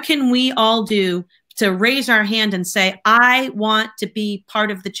 What can we all do to raise our hand and say, I want to be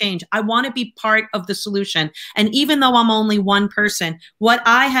part of the change. I want to be part of the solution. And even though I'm only one person, what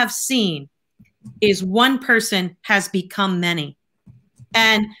I have seen is one person has become many.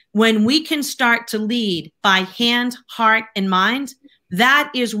 And when we can start to lead by hand, heart, and mind,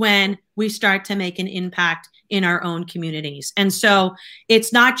 that is when we start to make an impact in our own communities. And so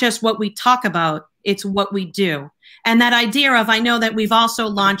it's not just what we talk about, it's what we do. And that idea of, I know that we've also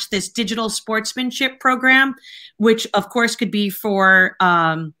launched this digital sportsmanship program, which of course could be for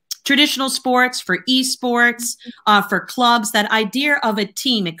traditional sports, for esports, for clubs, that idea of a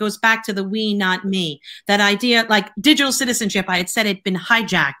team. It goes back to the we, not me. That idea, like digital citizenship, I had said it'd been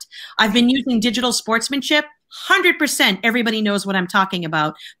hijacked. I've been using digital sportsmanship. 100% everybody knows what I'm talking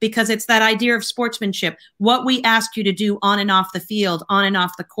about, because it's that idea of sportsmanship. What we ask you to do on and off the field, on and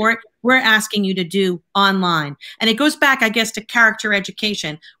off the court, we're asking you to do online. And it goes back, I guess, to character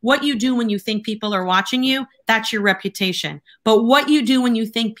education. What you do when you think people are watching you, that's your reputation. But what you do when you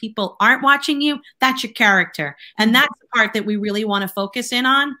think people aren't watching you, that's your character. And that's the part that we really want to focus in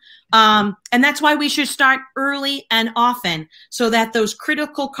on. And that's why we should start early and often, so that those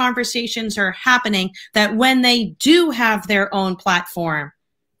critical conversations are happening, that when they do have their own platform,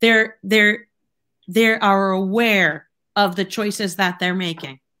 they are aware of the choices that they're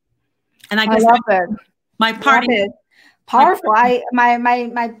making. And I guess love it. My party. Powerful.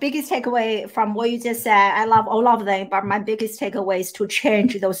 My biggest takeaway from what you just said, I love all of them, but my biggest takeaway is to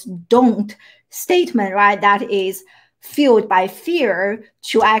change those don't statement, right? That is fueled by fear,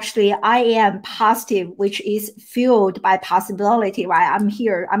 to actually I am positive, which is fueled by possibility, right? I'm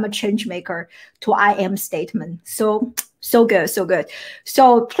here, I'm a change maker, to I am statement. So good, so good.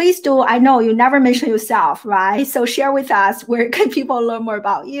 So please do, I know you never mention yourself, right? So share with us, where can people learn more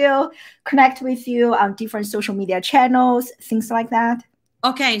about you, connect with you on different social media channels, things like that?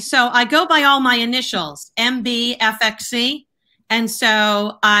 Okay, so I go by all my initials, MBFXC. And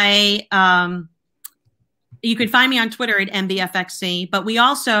so you can find me on Twitter at MBFXC, but we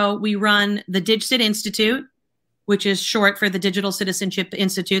run the DigCit Institute, which is short for the Digital Citizenship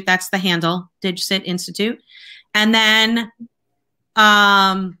Institute. That's the handle, DigCit Institute. And then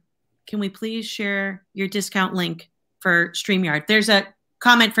can we please share your discount link for StreamYard? There's a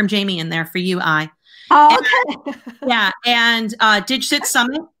comment from Jamie in there for you, Oh, okay. And DigCit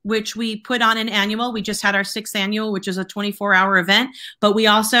Summit, which we put on an annual. We just had our 6th annual, which is a 24-hour event. But we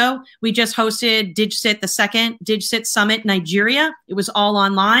just hosted DigCit, the 2nd DigCit Summit Nigeria. It was all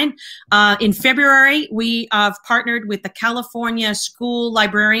online. In February, we have partnered with the California School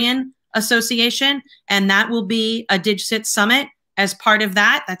Librarian Association, and that will be a DigCit Summit as part of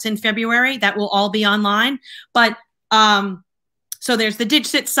that. That's in February. That will all be online. But so there's the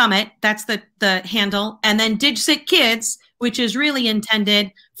DigCit Summit, that's the handle, and then DigCit Kids, which is really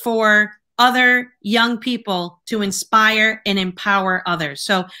intended for other young people to inspire and empower others.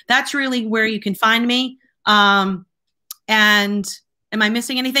 So that's really where you can find me. And am I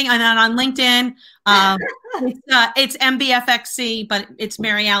missing anything? And then on LinkedIn, it's MBFXC, but it's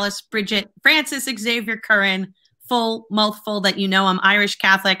Mary Alice Bridget Francis Xavier Curran, full mouthful that I'm Irish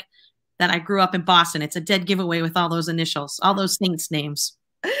Catholic, that I grew up in Boston. It's a dead giveaway with all those initials, all those saints' names.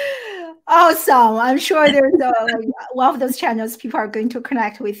 Awesome. I'm sure there's one of those channels people are going to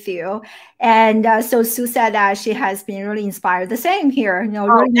connect with you. And so Sue said that she has been really inspired. The same here,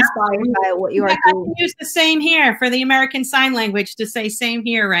 really inspired by what you are doing. Use the same here for the American Sign Language to say same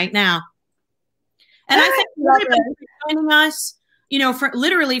here right now. And I think everybody joining us,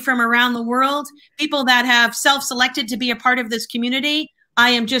 literally from around the world, people that have self-selected to be a part of this community,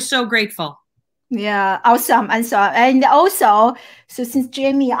 I am just so grateful. Yeah, awesome. And also, so since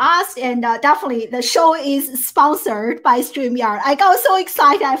Jamie asked, and definitely the show is sponsored by StreamYard. I got so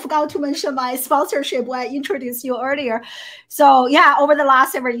excited. I forgot to mention my sponsorship when I introduced you earlier. So yeah, over the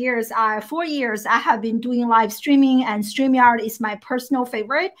last several years, 4 years, I have been doing live streaming, and StreamYard is my personal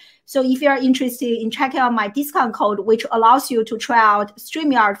favorite. So if you're interested in checking out my discount code, which allows you to try out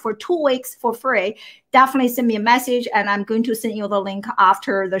StreamYard for 2 weeks for free, definitely send me a message, and I'm going to send you the link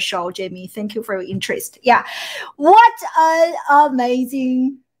after the show, Jamie. Thank you for your interest. Yeah. What an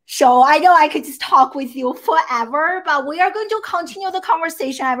amazing show. I know I could just talk with you forever, but we are going to continue the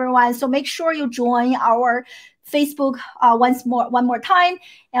conversation, everyone. So make sure you join our Facebook one more time,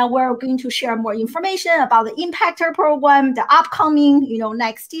 and we're going to share more information about the Impactor program, the upcoming,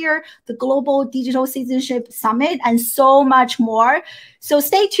 next year, the Global Digital Citizenship Summit, and so much more. So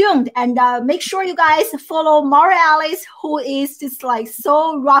stay tuned, and make sure you guys follow Mara Alice, who is just like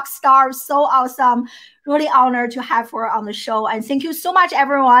so rock star, so awesome. Really honored to have her on the show. And thank you so much,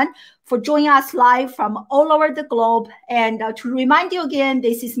 everyone, for joining us live from all over the globe. And to remind you again,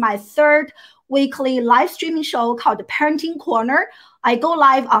 this is my 3rd weekly live streaming show called the Parenting Corner. I go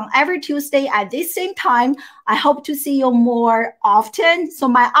live on every Tuesday at this same time. I hope to see you more often. So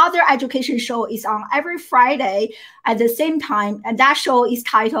my other education show is on every Friday at the same time. And that show is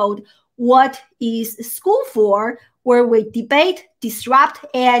titled, What is School For?, where we debate, disrupt,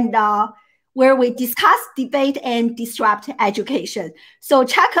 and where we discuss, debate, and disrupt education. So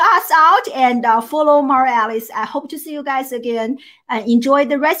check us out and follow Mara Alice. I hope to see you guys again, and enjoy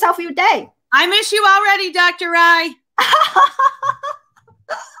the rest of your day. I miss you already, Dr. Rai.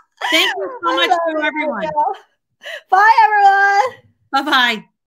 Thank you so much to everyone. Bye, everyone. Bye-bye.